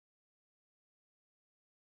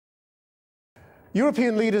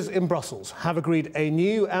European leaders in Brussels have agreed a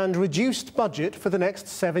new and reduced budget for the next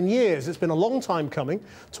 7 years. It's been a long time coming.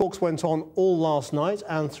 Talks went on all last night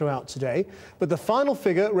and throughout today. But the final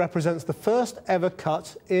figure represents the first ever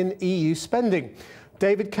cut in EU spending.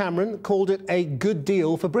 David Cameron called it a good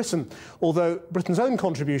deal for Britain, although Britain's own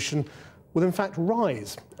contribution will in fact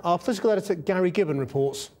rise. Our political editor Gary Gibbon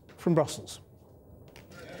reports from Brussels.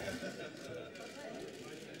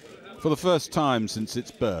 For the first time since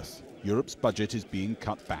its birth, Europe's budget is being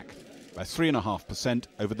cut back by 3.5%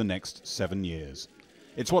 over the next 7 years.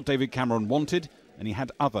 It's what David Cameron wanted, and he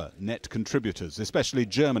had other net contributors, especially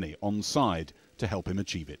Germany, on side to help him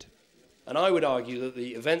achieve it. And I would argue that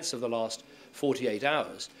the events of the last 48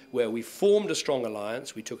 hours, where we formed a strong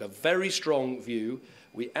alliance, we took a very strong view,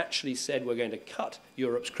 we actually said we're going to cut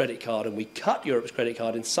Europe's credit card, and we cut Europe's credit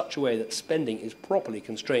card in such a way that spending is properly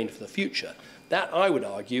constrained for the future. That, I would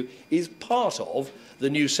argue, is part of the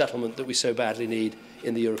new settlement that we so badly need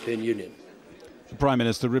in the European Union. The Prime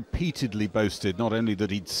Minister repeatedly boasted not only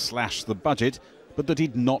that he'd slashed the budget, but that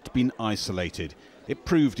he'd not been isolated. It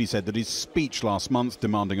proved, he said, that his speech last month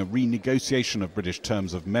demanding a renegotiation of British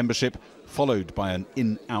terms of membership, followed by an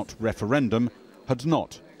in-out referendum, had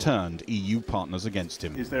not turned EU partners against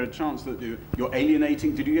him. Is there a chance that you're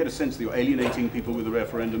alienating? Did you get a sense that you're alienating people with the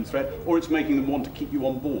referendum threat, or it's making them want to keep you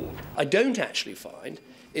on board? I don't actually find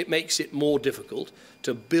it makes it more difficult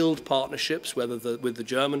to build partnerships, whether with the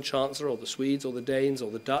German Chancellor or the Swedes or the Danes or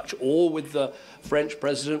the Dutch or with the French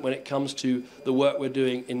President when it comes to the work we're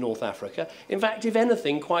doing in North Africa. In fact, if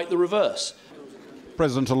anything, quite the reverse.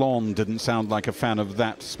 President Hollande didn't sound like a fan of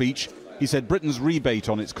that speech. He said Britain's rebate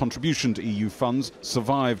on its contribution to EU funds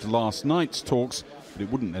survived last night's talks, but it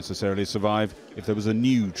wouldn't necessarily survive if there was a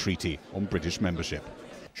new treaty on British membership.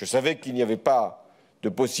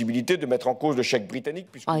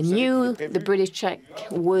 I knew the British check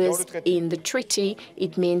was in the treaty.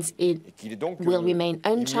 It means it will remain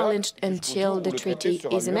unchallenged until the treaty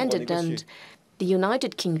is amended, and the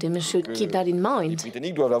United Kingdom should keep that in mind.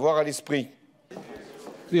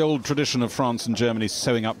 The old tradition of France and Germany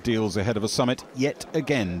sewing up deals ahead of a summit yet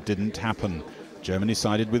again didn't happen. Germany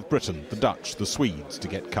sided with Britain, the Dutch, the Swedes to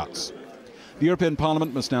get cuts. The European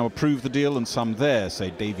Parliament must now approve the deal, and some there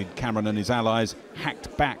say David Cameron and his allies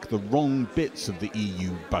hacked back the wrong bits of the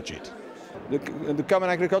EU budget. The common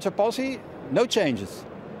agriculture policy, no changes.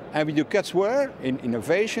 And we do cuts where? In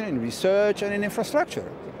innovation, in research and in infrastructure.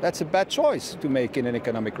 That's a bad choice to make in an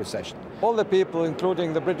economic recession. All the people,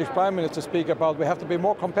 including the British Prime Minister, speak about we have to be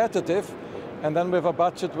more competitive, and then with a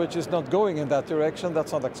budget which is not going in that direction,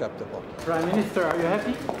 that's not acceptable. Prime Minister, are you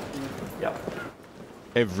happy? Yeah.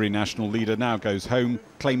 Every national leader now goes home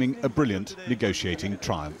claiming a brilliant negotiating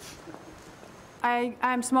triumph. I'm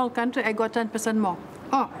a small country, I got 10% more.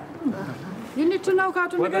 Oh, you need to know how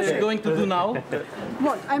to negotiate. What are you going to do now?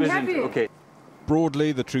 What? I'm happy. Okay.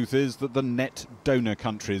 Broadly, the truth is that the net donor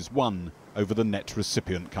countries won over the net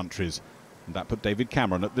recipient countries. And that put David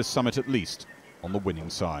Cameron, at this summit at least, on the winning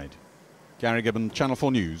side. Gary Gibbon, Channel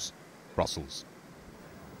 4 News, Brussels.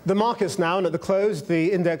 The markets now, and at the close,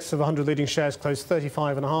 the index of 100 leading shares closed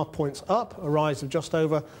 35.5 points up, a rise of just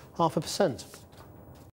over 0.5%.